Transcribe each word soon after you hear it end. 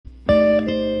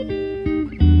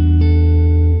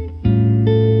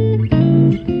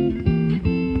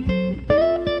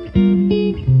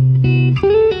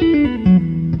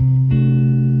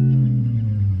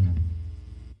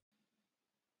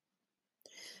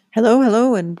Hello,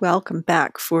 hello, and welcome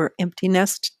back for Empty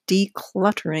Nest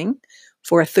Decluttering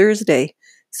for Thursday.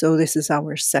 So, this is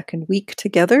our second week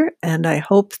together, and I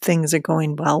hope things are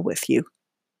going well with you.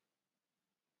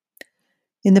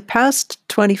 In the past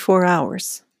 24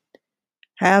 hours,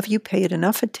 have you paid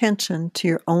enough attention to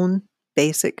your own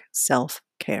basic self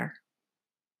care?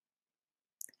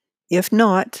 If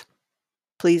not,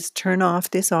 please turn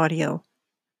off this audio.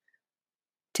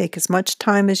 Take as much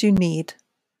time as you need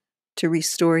to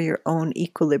restore your own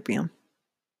equilibrium,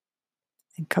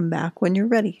 and come back when you're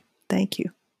ready. Thank you.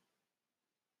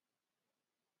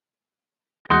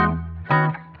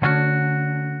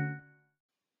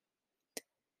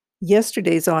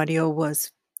 Yesterday's audio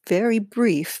was very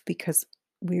brief because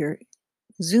we're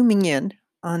zooming in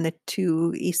on the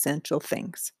two essential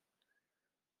things.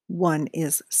 One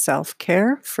is self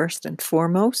care, first and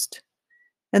foremost,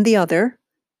 and the other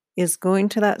is going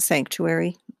to that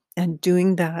sanctuary and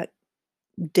doing that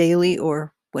daily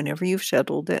or whenever you've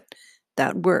scheduled it,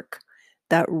 that work,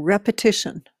 that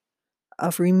repetition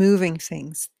of removing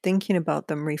things, thinking about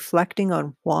them, reflecting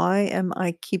on why am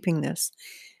I keeping this?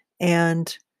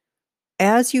 And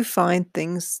as you find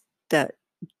things that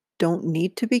don't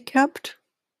need to be kept,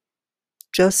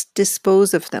 just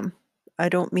dispose of them. I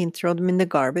don't mean throw them in the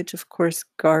garbage. Of course,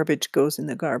 garbage goes in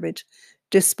the garbage.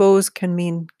 Dispose can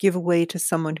mean give away to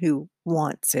someone who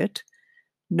wants it,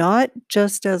 not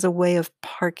just as a way of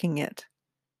parking it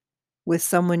with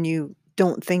someone you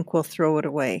don't think will throw it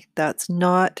away. That's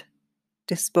not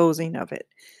disposing of it.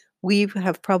 We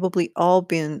have probably all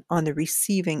been on the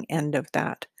receiving end of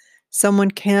that. Someone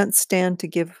can't stand to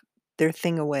give their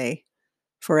thing away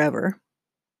forever,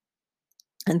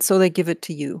 and so they give it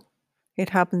to you. It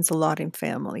happens a lot in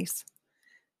families.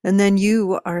 And then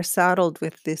you are saddled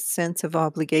with this sense of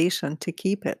obligation to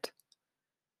keep it,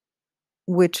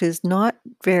 which is not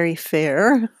very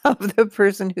fair of the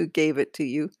person who gave it to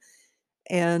you,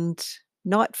 and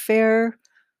not fair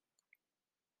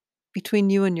between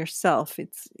you and yourself.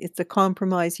 It's a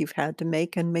compromise you've had to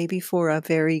make, and maybe for a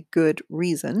very good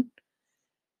reason,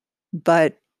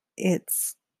 but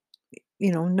it's,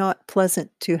 not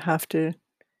pleasant to have to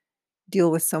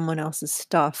deal with someone else's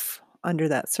stuff under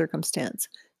that circumstance.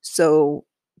 So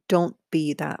don't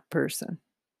be that person.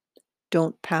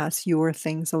 Don't pass your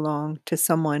things along to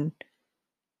someone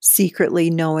secretly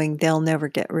knowing they'll never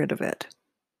get rid of it.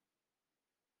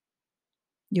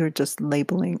 You're just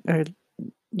labeling, or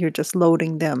you're just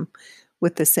loading them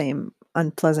with the same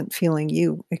unpleasant feeling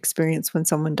you experience when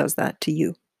someone does that to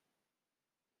you.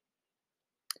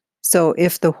 So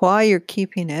if the why you're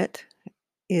keeping it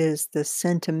is the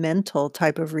sentimental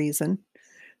type of reason,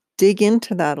 dig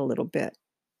into that a little bit.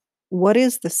 What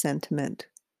is the sentiment?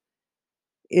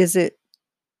 Is it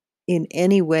in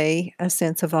any way a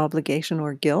sense of obligation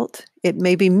or guilt? It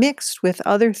may be mixed with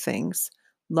other things,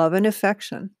 love and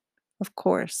affection, of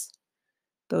course.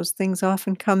 Those things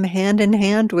often come hand in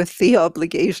hand with the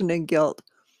obligation and guilt.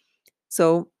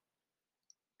 So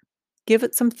give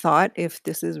it some thought if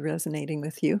this is resonating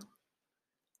with you.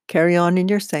 Carry on in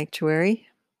your sanctuary.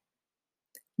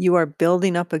 You are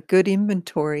building up a good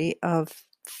inventory of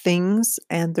things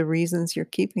and the reasons you're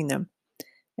keeping them.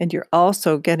 And you're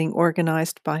also getting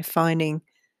organized by finding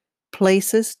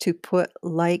places to put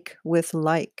like with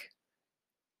like,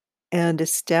 and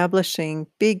establishing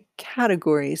big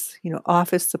categories.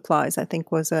 Office supplies, I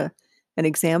think, was an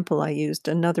example I used.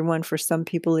 Another one for some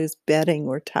people is bedding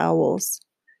or towels,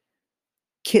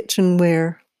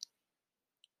 kitchenware.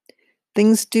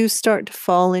 Things do start to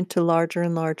fall into larger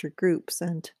and larger groups,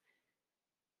 and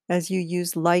as you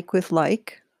use like with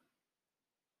like,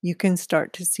 you can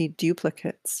start to see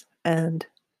duplicates, and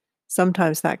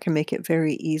sometimes that can make it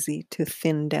very easy to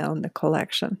thin down the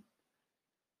collection,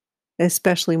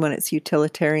 especially when it's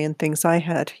utilitarian things. I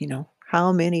had,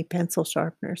 how many pencil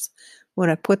sharpeners? When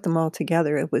I put them all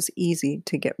together, it was easy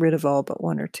to get rid of all but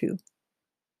one or two.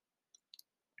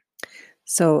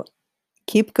 So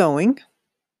keep going.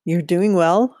 You're doing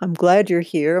well. I'm glad you're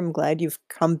here. I'm glad you've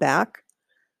come back.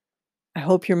 I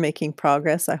hope you're making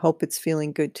progress. I hope it's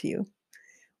feeling good to you.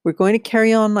 We're going to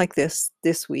carry on like this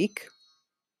week,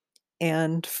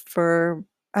 and for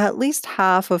at least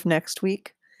half of next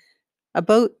week,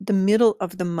 about the middle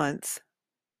of the month,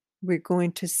 we're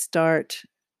going to start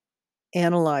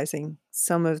analyzing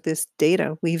some of this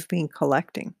data we've been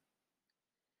collecting.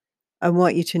 I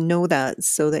want you to know that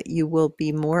so that you will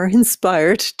be more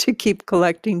inspired to keep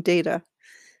collecting data.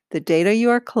 The data you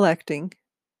are collecting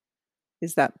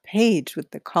is that page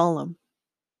with the column,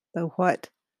 the what,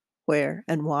 where,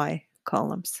 and why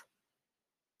columns.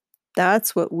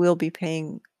 That's what we'll be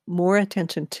paying more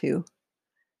attention to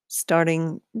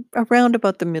starting around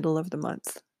about the middle of the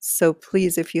month. So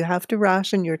please, if you have to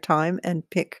ration your time and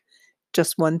pick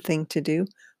just one thing to do,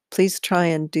 please try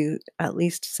and do at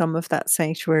least some of that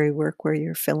sanctuary work where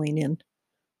you're filling in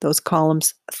those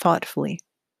columns thoughtfully.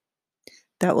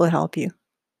 That will help you.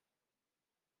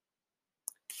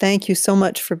 Thank you so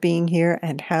much for being here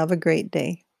and have a great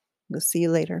day. We'll see you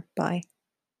later. Bye.